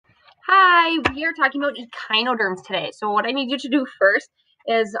Hi, we are talking about echinoderms today. So what I need you to do first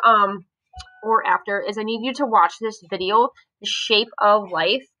is, or after, is I need you to watch this video, The Shape of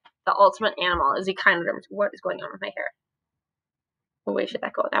Life, the Ultimate Animal is Echinoderms. What is going on with my hair? Oh, wait, should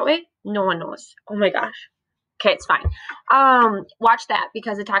that go that way? No one knows. Oh my gosh. Okay, it's fine. Watch that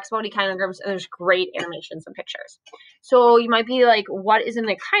because it talks about echinoderms and there's great animations and pictures. So you might be like, what is an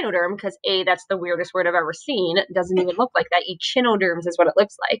echinoderm? Because A, that's the weirdest word I've ever seen. It doesn't even look like that. Echinoderms is what it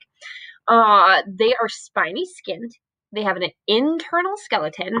looks like. They are spiny skinned. They have an internal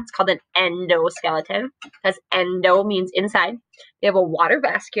skeleton. It's called an endoskeleton because endo means inside. They have a water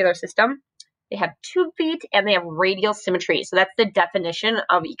vascular system. They have 2 feet and they have radial symmetry. So that's the definition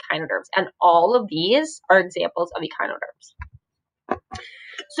of echinoderms. And all of these are examples of echinoderms.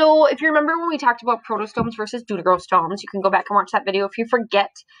 So if you remember when we talked about protostomes versus deuterostomes, you can go back and watch that video. If you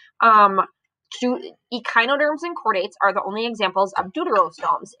forget, echinoderms and chordates are the only examples of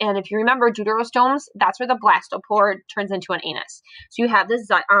deuterostomes. And if you remember deuterostomes, that's where the blastopore turns into an anus. So you have this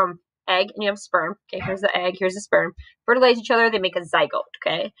egg and you have sperm. Okay, here's the egg, here's the sperm. Fertilize each other, they make a zygote.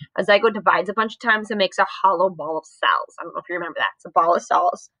 Okay, a zygote divides a bunch of times and makes a hollow ball of cells. I don't know if you remember that. It's a ball of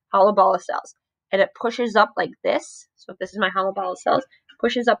cells, hollow ball of cells. And it pushes up like this. So if this is my hollow ball of cells,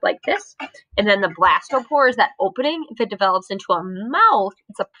 pushes up like this. And then the blastopore is that opening. If it develops into a mouth,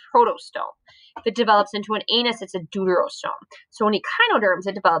 it's a protostome. If it develops into an anus, it's a deuterostome. So in echinoderms,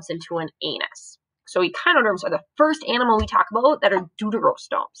 it develops into an anus. So echinoderms are the first animal we talk about that are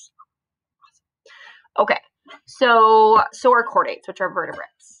deuterostomes. Okay, so are chordates, which are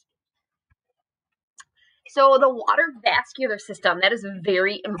vertebrates. So the water vascular system, that is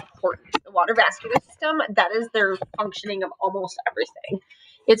very important. The water vascular system, that is their functioning of almost everything.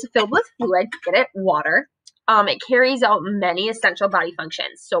 It's filled with fluid, get it, water. It carries out many essential body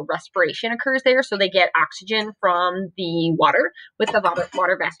functions. So respiration occurs there, so they get oxygen from the water with the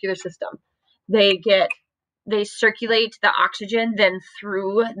water vascular system. They circulate the oxygen then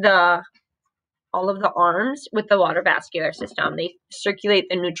through all of the arms with the water vascular system. They circulate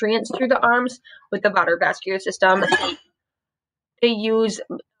the nutrients through the arms with the water vascular system. They use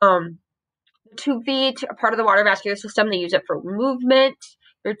 2 feet, a part of the water vascular system. They use it for movement.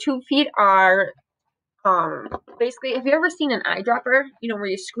 Their 2 feet are basically, have you ever seen an eyedropper? You know, where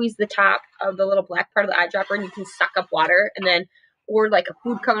you squeeze the top of the little black part of the eyedropper and you can suck up water, and then, or like a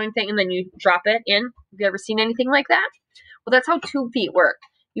food coloring thing, and then you drop it in. Have you ever seen anything like that? Well, that's how 2 feet work.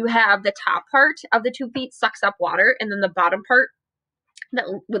 You have the top part of the 2 feet sucks up water, and then the bottom part that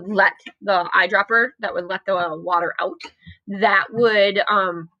would let the eyedropper, that would let the water out, that would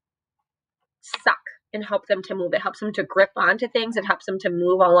suck and help them to move. It helps them to grip onto things. It helps them to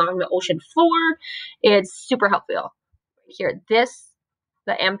move along the ocean floor. It's super helpful. Here, the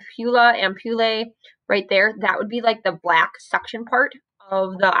ampullae right there, that would be like the black suction part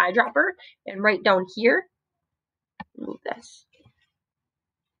of the eyedropper. And right down here, move this.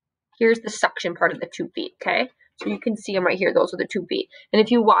 Here's the suction part of the 2 feet, okay? So you can see them right here. Those are the 2 feet. And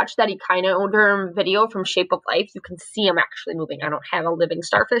if you watch that echinoderm video from Shape of Life, you can see them actually moving. I don't have a living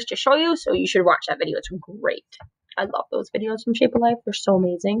starfish to show you, so you should watch that video. It's great. I love those videos from Shape of Life. They're so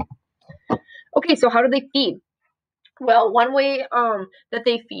amazing. Okay, so how do they feed? Well, one way that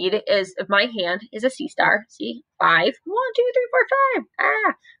they feed is, if my hand is a sea star, see, 5, 1, 2, 3, 4,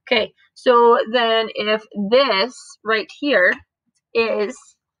 5. Okay, so then if this right here is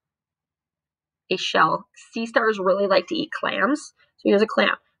a shell. Sea stars really like to eat clams. So here's a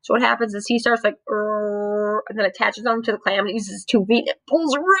clam. So what happens is sea stars like, and then attaches on to the clam and it uses 2 feet and it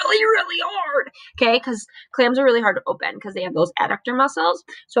pulls really, really hard. Okay, because clams are really hard to open because they have those adductor muscles.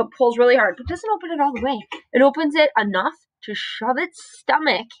 So it pulls really hard, but doesn't open it all the way. It opens it enough to shove its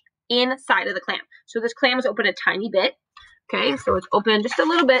stomach inside of the clam. So this clam is open a tiny bit. Okay, so it's open just a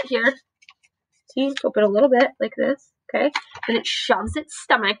little bit here. See, it's open a little bit like this. Okay, then it shoves its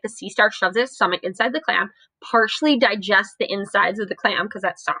stomach, the sea star shoves its stomach inside the clam, partially digests the insides of the clam because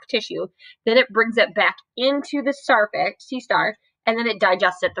that's soft tissue. Then it brings it back into the starfish, sea star, and then it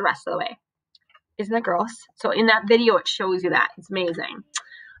digests it the rest of the way. Isn't that gross? So in that video, it shows you that. It's amazing.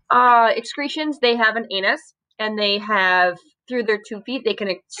 Excretions, they have an anus, and they have, through their 2 feet, they can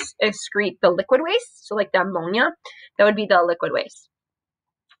excrete the liquid waste. So like the ammonia, that would be the liquid waste.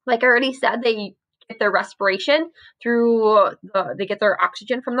 Like I already said, they get their respiration through they get their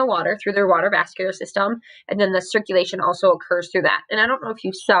oxygen from the water through their water vascular system, and then the circulation also occurs through that. And I don't know if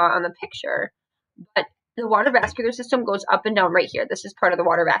you saw on the picture, but the water vascular system goes up and down right here. This is part of the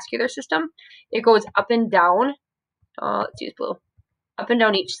water vascular system. It goes up and down. Let's use blue. Up and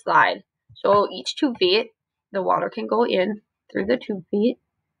down each slide. So each 2 feet, the water can go in through the 2 feet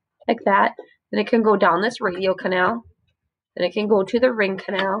like that. Then it can go down this radial canal. Then it can go to the ring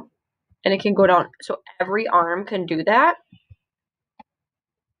canal. and it can go down. So every arm can do that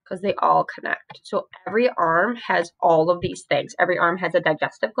because they all connect. So every arm has all of these things. Every arm has a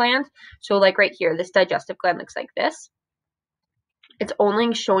digestive gland. So like right here, this digestive gland looks like this. It's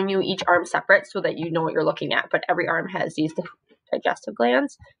only showing you each arm separate so that you know what you're looking at, but every arm has these digestive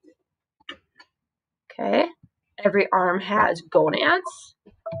glands. Okay. Every arm has gonads.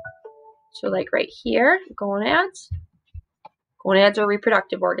 So like right here, gonads. Gonads are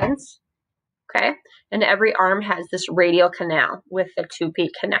reproductive organs. Okay. And every arm has this radial canal with the 2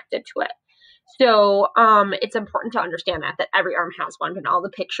 feet connected to it. So it's important to understand that every arm has one, but in all the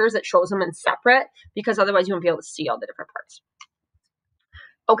pictures it shows them in separate because otherwise you won't be able to see all the different parts.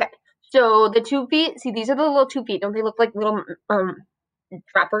 Okay, so the 2 feet, see these are the little 2 feet. Don't they look like little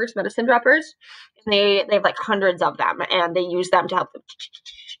droppers, medicine droppers? And they have like hundreds of them, and they use them to help them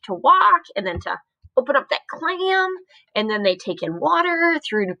to walk and then to open up that clam, and then they take in water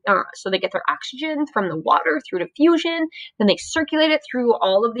through, so they get their oxygen from the water through diffusion, then they circulate it through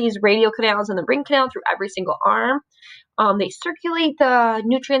all of these radial canals and the ring canal through every single arm. They circulate the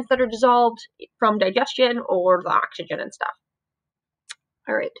nutrients that are dissolved from digestion or the oxygen and stuff.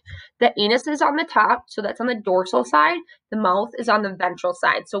 All right, the anus is on the top, so that's on the dorsal side. The mouth is on the ventral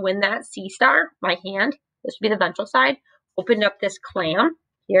side. So when that sea star, my hand, this would be the ventral side, opened up this clam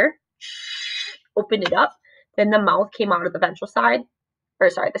here, opened it up, then the mouth came out of the ventral side,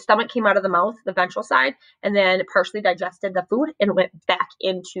 or sorry, the stomach came out of the mouth, the ventral side, and then partially digested the food and went back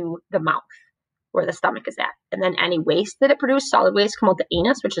into the mouth where the stomach is at. And then any waste that it produced, solid waste, come out the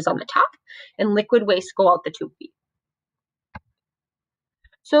anus, which is on the top, and liquid waste go out the 2 feet.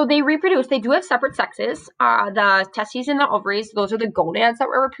 So they reproduce. They do have separate sexes. The testes and the ovaries, those are the gonads that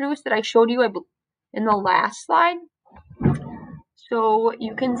were reproduced that I showed you in the last slide. So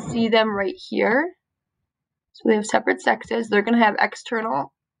you can see them right here. So they have separate sexes. They're going to have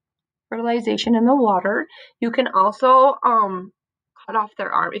external fertilization in the water. You can also cut off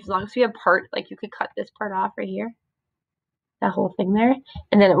their arm. As long as you have part, like you could cut this part off right here. That whole thing there,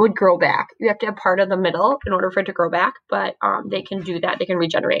 and then it would grow back. You have to have part of the middle in order for it to grow back, but they can do that. They can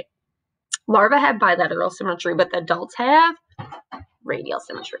regenerate. Larvae have bilateral symmetry, but the adults have radial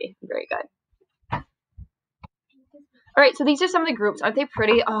symmetry. Very good. All right, so these are some of the groups. Aren't they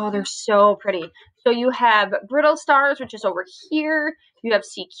pretty? Oh, they're so pretty. So you have brittle stars, which is over here. You have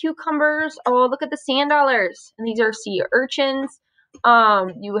sea cucumbers. Oh, look at the sand dollars. And these are sea urchins.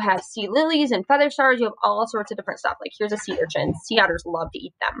 You have sea lilies and feather stars. You have all sorts of different stuff. Like here's a sea urchin. Sea otters love to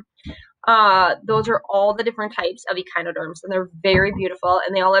eat them. Those are all the different types of echinoderms, and they're very beautiful,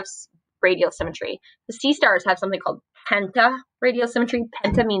 and they all have radial symmetry. The sea stars have something called penta radial symmetry.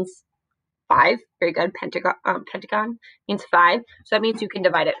 Penta means 5. Very good. Pentagon means 5. So that means you can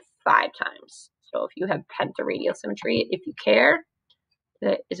divide it 5 times. So if you have penta radial symmetry, if you care,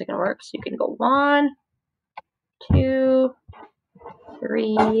 is it going to work? So you can go 1, 2,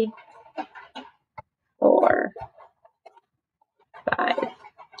 3, 4, 5.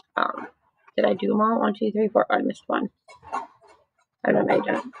 Did I do them all? 1, 2, 3, 4. Oh, I missed one. I don't know if I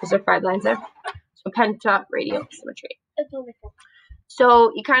did it. Is there 5 lines there? So penta radial symmetry.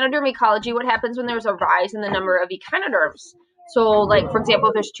 So echinoderm ecology, what happens when there's a rise in the number of echinoderms? So like, for example,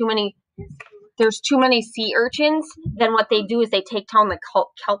 if there's too many sea urchins, then what they do is they take down the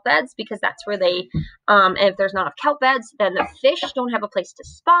kelp beds, because that's where they, and if there's not enough kelp beds, then the fish don't have a place to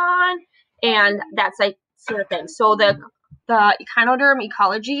spawn, and that's like sort of thing. So the echinoderm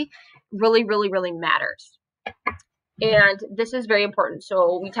ecology really, really, really matters. And this is very important.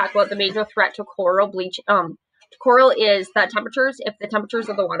 So we talk about the major threat to coral bleaching. Coral is the temperatures. If the temperatures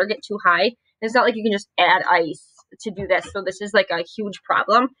of the water get too high, it's not like you can just add ice to do this. So this is like a huge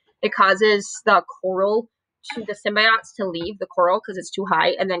problem. It causes the coral to the symbiotes to leave the coral because it's too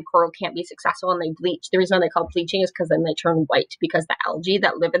high, and then coral can't be successful and they bleach. The reason why they call it bleaching is because then they turn white, because the algae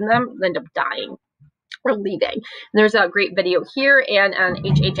that live in them end up dying or leaving. And there's a great video here and on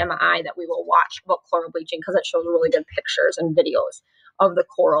HHMI that we will watch about coral bleaching, because it shows really good pictures and videos of the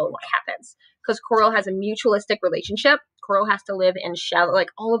coral and what happens. Because coral has a mutualistic relationship. Coral has to live in shallow, like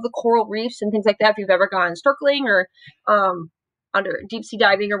all of the coral reefs and things like that. If you've ever gone snorkeling or under deep sea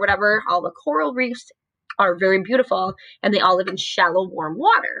diving or whatever, all the coral reefs are very beautiful, and they all live in shallow, warm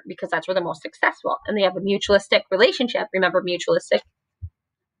water because that's where they're most successful. And they have a mutualistic relationship. Remember mutualistic?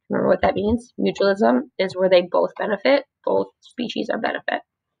 Remember what that means? Mutualism is where they both benefit. Both species are benefit.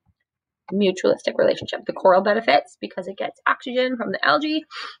 Mutualistic relationship. The coral benefits because it gets oxygen from the algae.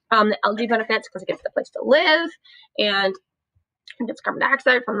 The algae benefits because it gets the place to live, and it gets carbon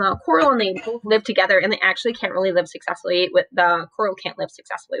dioxide from the coral, and they both live together, and they actually can't really live successfully with the coral can't live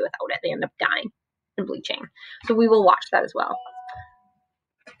successfully without it. They end up dying and bleaching. So we will watch that as well.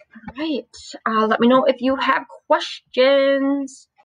 All right. Let me know if you have questions.